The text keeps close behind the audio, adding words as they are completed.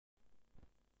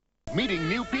Meeting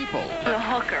new people. A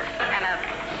hooker. And a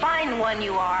fine one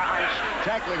you are on...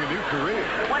 Tackling a new career.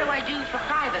 What do I do for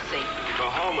privacy? Go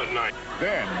home at night.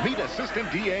 Then meet Assistant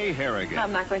D.A. Harrigan.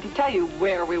 I'm not going to tell you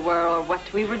where we were or what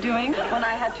we were doing when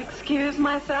I had to excuse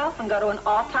myself and go to an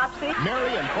autopsy.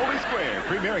 Mary and Holy Square,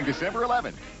 premiering December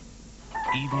 11th.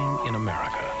 Evening in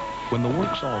America. When the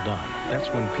work's all done, that's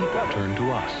when people turn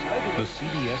to us. The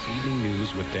CBS Evening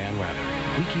News with Dan Rather.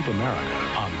 We keep America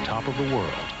on top of the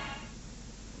world.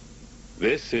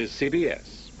 This is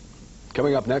CBS.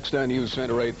 Coming up next on News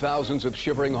Center 8, thousands of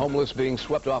shivering homeless being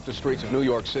swept off the streets of New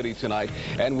York City tonight.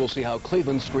 And we'll see how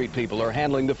Cleveland street people are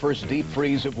handling the first deep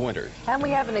freeze of winter. And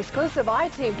we have an exclusive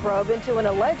I-Team probe into an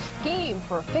alleged scheme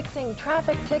for fixing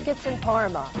traffic tickets in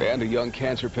Parma. And a young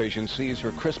cancer patient sees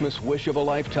her Christmas wish of a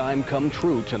lifetime come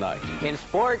true tonight. In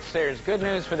sports, there's good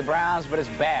news for the Browns, but it's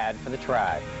bad for the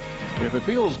Tribe. If it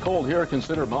feels cold here,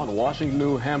 consider Mount Washington,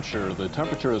 New Hampshire. The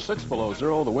temperature is 6 below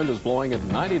zero. The wind is blowing at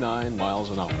 99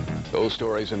 miles an hour. Those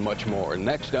stories and much more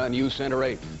next on News Center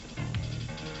 8.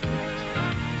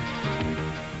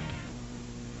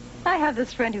 I have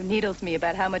this friend who needles me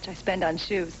about how much I spend on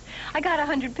shoes. I got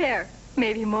 100 pair,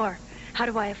 maybe more. How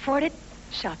do I afford it?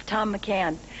 Shop Tom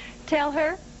McCann. Tell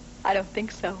her I don't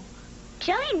think so.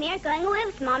 Joey and me are going away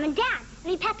with Mom and Dad.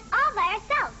 We packed all by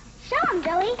ourselves. Show them,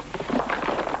 Joey.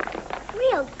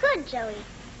 Real good, Joey.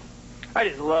 I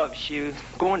just love shoes.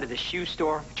 Going to the shoe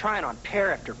store, trying on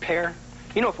pair after pair.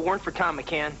 You know, if it weren't for Tom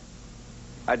McCann,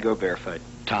 I'd go barefoot.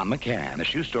 Tom McCann, a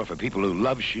shoe store for people who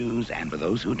love shoes and for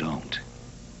those who don't.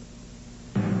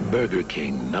 Burger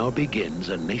King now begins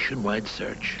a nationwide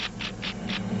search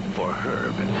for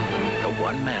Herb, the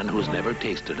one man who's never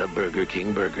tasted a Burger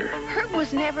King burger. Herb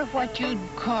was never what you'd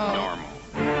call... normal.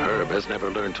 Herb has never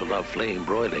learned to love flame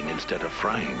broiling instead of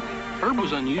frying. Herb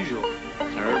was unusual.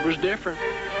 Herb was different.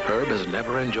 Herb has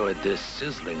never enjoyed this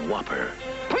sizzling Whopper.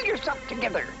 Pull yourself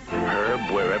together. Herb,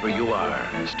 wherever you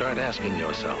are, start asking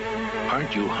yourself,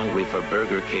 aren't you hungry for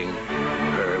Burger King,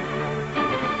 Herb?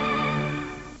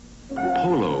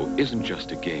 Polo isn't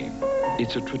just a game.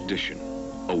 It's a tradition,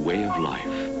 a way of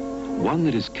life. One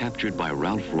that is captured by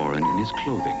Ralph Lauren in his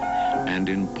clothing and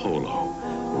in Polo,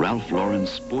 Ralph Lauren's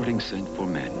sporting scent for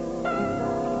men.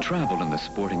 Travel in the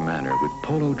sporting manner with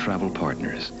Polo Travel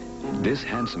Partners. This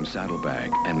handsome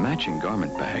saddlebag and matching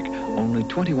garment bag, only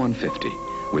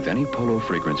 $21.50, with any Polo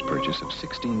fragrance purchase of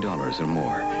 $16 or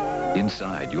more.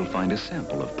 Inside, you'll find a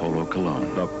sample of Polo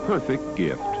cologne. The perfect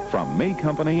gift from May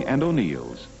Company and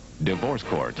O'Neill's. Divorce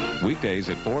Court, weekdays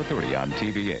at 4:30 on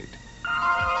TV8.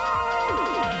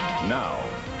 Now,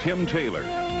 Tim Taylor,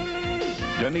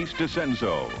 Denise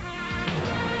DeCenzo,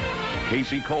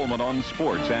 Casey Coleman on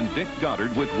sports, and Dick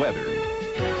Goddard with weather.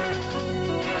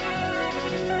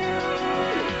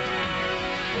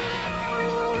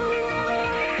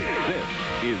 This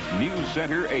is News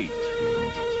Center 8.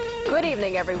 Good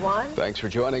evening, everyone. Thanks for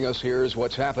joining us. Here's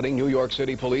what's happening. New York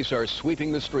City police are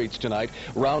sweeping the streets tonight,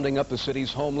 rounding up the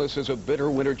city's homeless as a bitter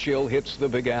winter chill hits the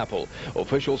Big Apple.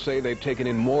 Officials say they've taken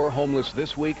in more homeless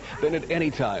this week than at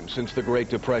any time since the Great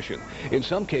Depression. In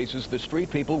some cases, the street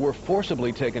people were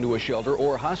forcibly taken to a shelter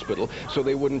or hospital so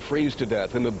they wouldn't freeze to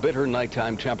death in the bitter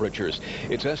nighttime temperatures.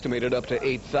 It's estimated up to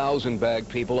 8,000 bagged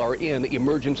people are in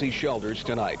emergency shelters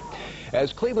tonight.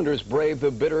 As Clevelanders brave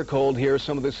the bitter cold here,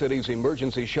 some of the city's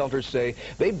emergency shelters say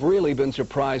they've really been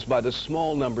surprised by the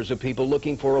small numbers of people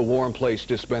looking for a warm place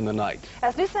to spend the night.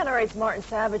 As News Center 8's Martin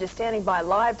Savage is standing by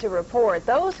live to report,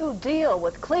 those who deal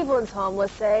with Cleveland's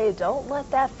homeless say don't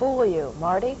let that fool you.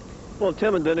 Marty? Well,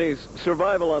 Tim and Denise,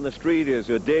 survival on the street is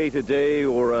a day-to-day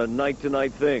or a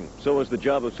night-to-night thing. So is the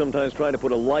job of sometimes trying to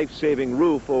put a life-saving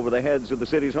roof over the heads of the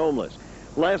city's homeless.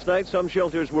 Last night, some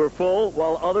shelters were full,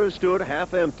 while others stood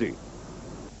half empty.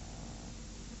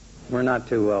 We're not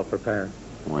too well prepared.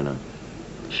 Why not?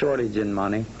 Shortage in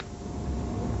money.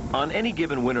 On any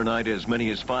given winter night, as many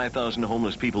as 5,000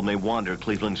 homeless people may wander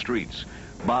Cleveland streets.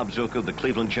 Bob Zook of the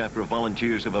Cleveland chapter of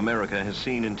Volunteers of America has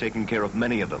seen and taken care of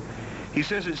many of them. He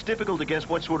says it's difficult to guess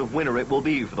what sort of winter it will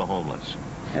be for the homeless.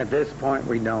 At this point,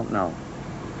 we don't know.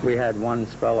 We had one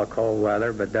spell of cold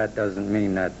weather, but that doesn't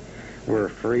mean that we're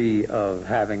free of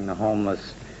having the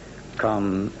homeless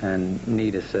come and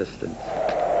need assistance.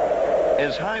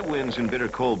 As high winds and bitter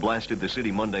cold blasted the city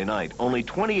Monday night, only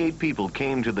 28 people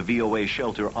came to the VOA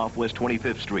shelter off West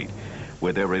 25th Street,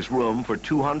 where there is room for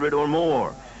 200 or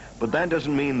more. But that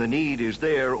doesn't mean the need is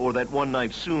there or that one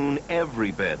night soon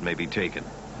every bed may be taken.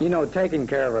 You know, taking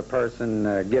care of a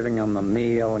person, giving them a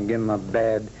meal and giving them a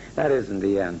bed, that isn't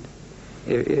the end.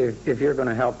 If you're going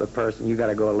to help a person, you got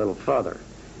to go a little further.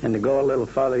 And to go a little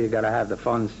further, you got to have the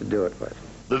funds to do it with.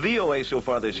 The VOA so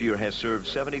far this year has served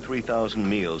 73,000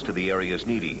 meals to the area's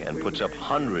needy and puts up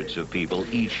hundreds of people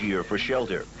each year for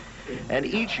shelter. And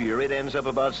each year it ends up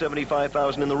about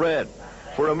 75,000 in the red.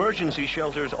 For emergency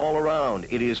shelters all around,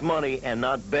 it is money and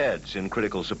not beds in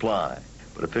critical supply.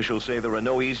 But officials say there are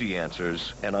no easy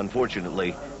answers, and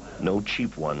unfortunately, no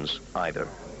cheap ones either.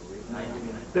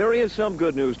 There is some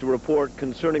good news to report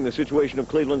concerning the situation of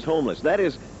Cleveland's homeless. That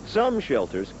is, some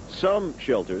shelters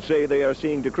say they are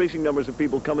seeing decreasing numbers of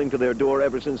people coming to their door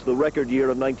ever since the record year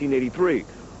of 1983.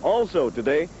 Also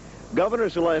today, Governor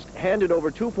Celeste handed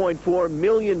over $2.4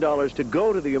 million to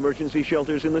go to the emergency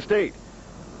shelters in the state.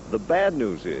 The bad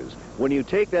news is, when you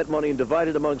take that money and divide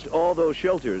it amongst all those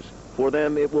shelters, for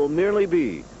them it will merely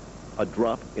be a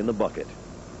drop in the bucket.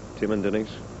 Tim and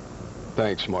Denise.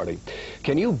 Thanks, Marty.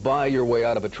 Can you buy your way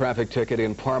out of a traffic ticket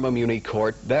in Parma Muni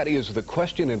Court? That is the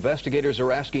question investigators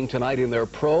are asking tonight in their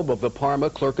probe of the Parma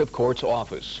Clerk of Court's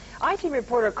office. IT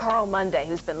reporter Carl Monday,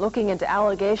 who's been looking into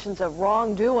allegations of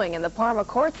wrongdoing in the Parma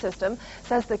court system,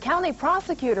 says the county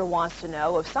prosecutor wants to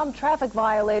know if some traffic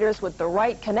violators with the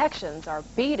right connections are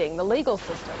beating the legal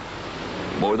system.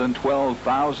 More than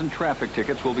 12,000 traffic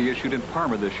tickets will be issued in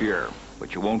Parma this year,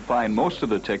 but you won't find most of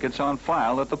the tickets on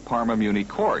file at the Parma Muni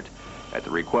Court. At the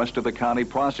request of the county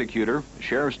prosecutor,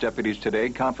 sheriff's deputies today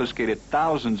confiscated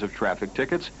thousands of traffic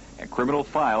tickets and criminal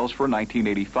files for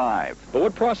 1985. But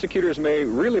what prosecutors may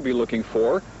really be looking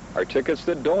for are tickets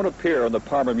that don't appear on the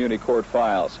Parma Muni Court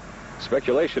files.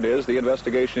 Speculation is the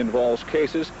investigation involves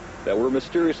cases that were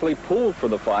mysteriously pulled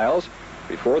from the files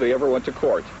before they ever went to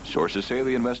court. Sources say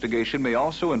the investigation may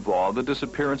also involve the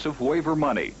disappearance of waiver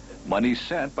money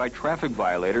sent by traffic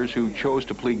violators who chose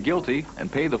to plead guilty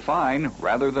and pay the fine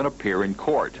rather than appear in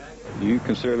court. Do you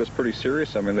consider this pretty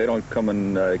serious? I mean, they don't come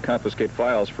and confiscate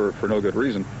files for no good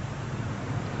reason.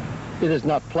 It is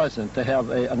not pleasant to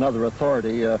have another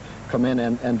authority come in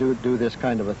and do this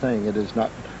kind of a thing. It is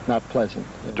not pleasant.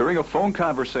 During a phone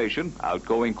conversation,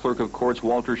 outgoing Clerk of Courts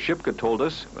Walter Shipka told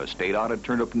us a state audit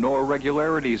turned up no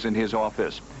irregularities in his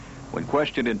office. When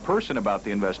questioned in person about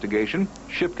the investigation,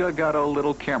 Shipka got a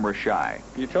little camera shy.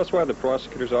 Can you tell us why the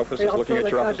prosecutor's office is looking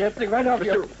at your office? Right off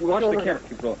watch the camera.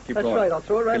 Keep going. That's right. I'll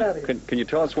throw it right out of you. Can you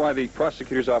tell us why the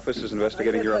prosecutor's office is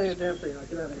investigating your office?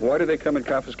 Why did they come and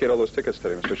confiscate all those tickets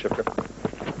today, Mr.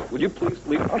 Shipka? Would you please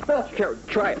leave?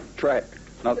 Try it.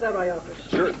 Now, get out of my office.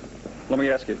 Sir, let me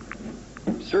ask you.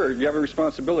 Sir, you have a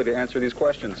responsibility to answer these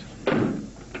questions.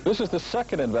 This is the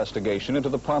second investigation into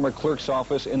the Parma clerk's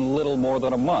office in little more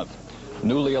than a month.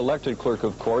 Newly elected Clerk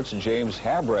of Courts James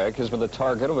Habrek has been the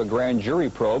target of a grand jury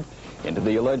probe into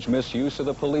the alleged misuse of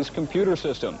the police computer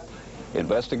system.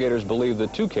 Investigators believe the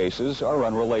two cases are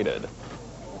unrelated.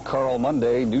 Carl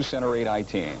Monday, Newscenter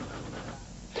 818.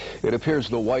 It appears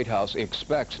the White House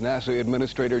expects NASA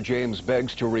Administrator James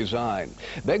Beggs to resign.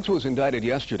 Beggs was indicted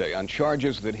yesterday on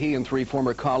charges that he and three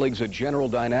former colleagues at General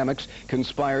Dynamics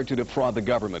conspired to defraud the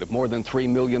government of more than $3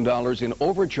 million in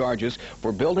overcharges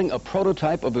for building a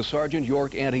prototype of the Sergeant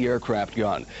York anti-aircraft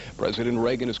gun. President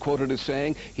Reagan is quoted as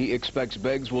saying he expects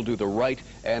Beggs will do the right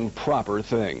and proper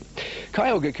thing.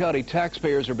 Cuyahoga County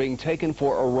taxpayers are being taken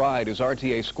for a ride as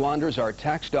RTA squanders our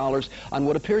tax dollars on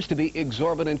what appears to be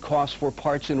exorbitant costs for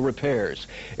parts and repairs.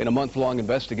 In a month-long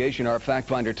investigation, our fact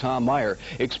finder Tom Meyer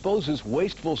exposes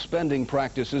wasteful spending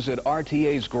practices at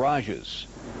RTA's garages.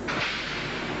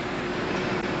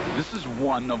 This is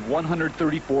one of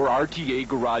 134 RTA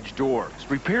garage doors.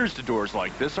 Repairs to doors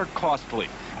like this are costly.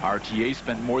 RTA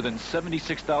spent more than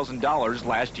 $76,000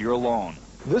 last year alone.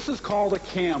 This is called a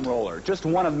cam roller, just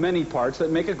one of many parts that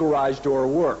make a garage door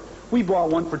work. We bought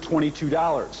one for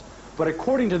 $22. But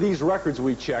according to these records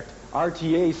we checked,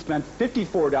 RTA spent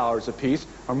 $54 a piece,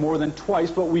 or more than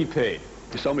twice what we paid.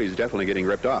 Somebody's definitely getting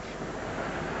ripped off.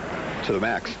 To the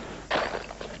max.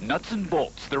 Nuts and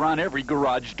bolts, they're on every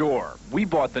garage door. We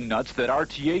bought the nuts that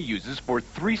RTA uses for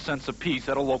 3 cents a piece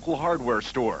at a local hardware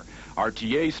store.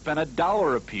 RTA spent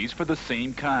 $1 a piece for the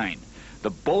same kind.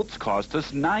 The bolts cost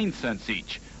us 9 cents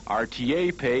each.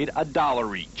 RTA paid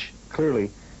 $1 each.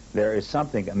 Clearly, there is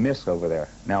something amiss over there.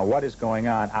 Now, what is going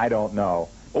on, I don't know.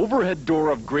 Overhead Door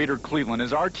of Greater Cleveland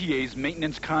is RTA's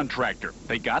maintenance contractor.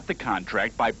 They got the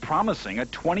contract by promising a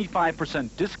 25%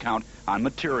 discount on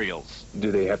materials.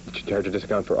 Do they have to charge a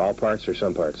discount for all parts or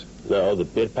some parts? No, the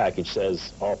bid package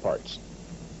says all parts.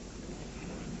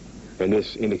 And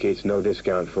this indicates no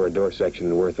discount for a door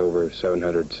section worth over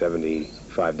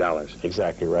 $775.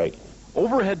 Exactly right.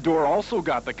 Overhead Door also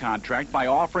got the contract by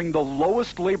offering the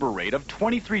lowest labor rate of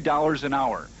 $23 an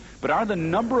hour. But are the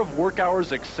number of work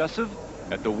hours excessive?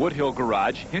 At the Woodhill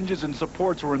Garage, hinges and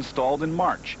supports were installed in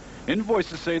March.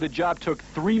 Invoices say the job took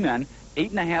 3 men,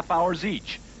 8.5 hours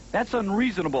each. That's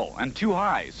unreasonable and too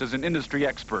high, says an industry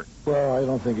expert. Well, I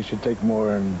don't think it should take more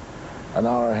than an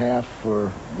hour and a half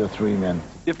for the 3 men.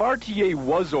 If RTA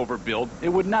was overbilled, it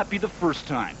would not be the first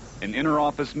time. An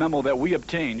inter-office memo that we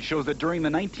obtained shows that during the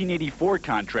 1984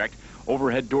 contract,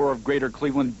 Overhead Door of Greater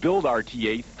Cleveland billed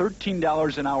RTA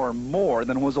 $13 an hour more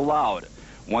than was allowed.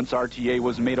 Once RTA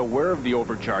was made aware of the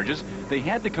overcharges, they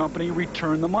had the company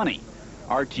return the money.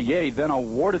 RTA then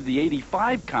awarded the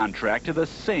 85 contract to the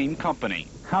same company.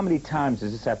 How many times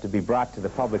does this have to be brought to the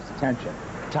public's attention?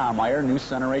 Tom Meyer, News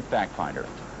Center 8 Fact Finder.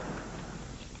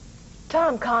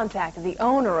 Tom contacted the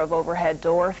owner of Overhead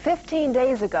Door 15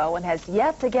 days ago and has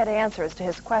yet to get answers to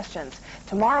his questions.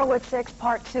 Tomorrow at 6,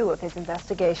 part 2 of his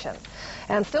investigation.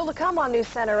 And still to come on News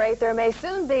Center 8, there may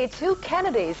soon be 2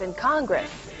 Kennedys in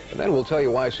Congress. And then we'll tell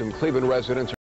you why some Cleveland residents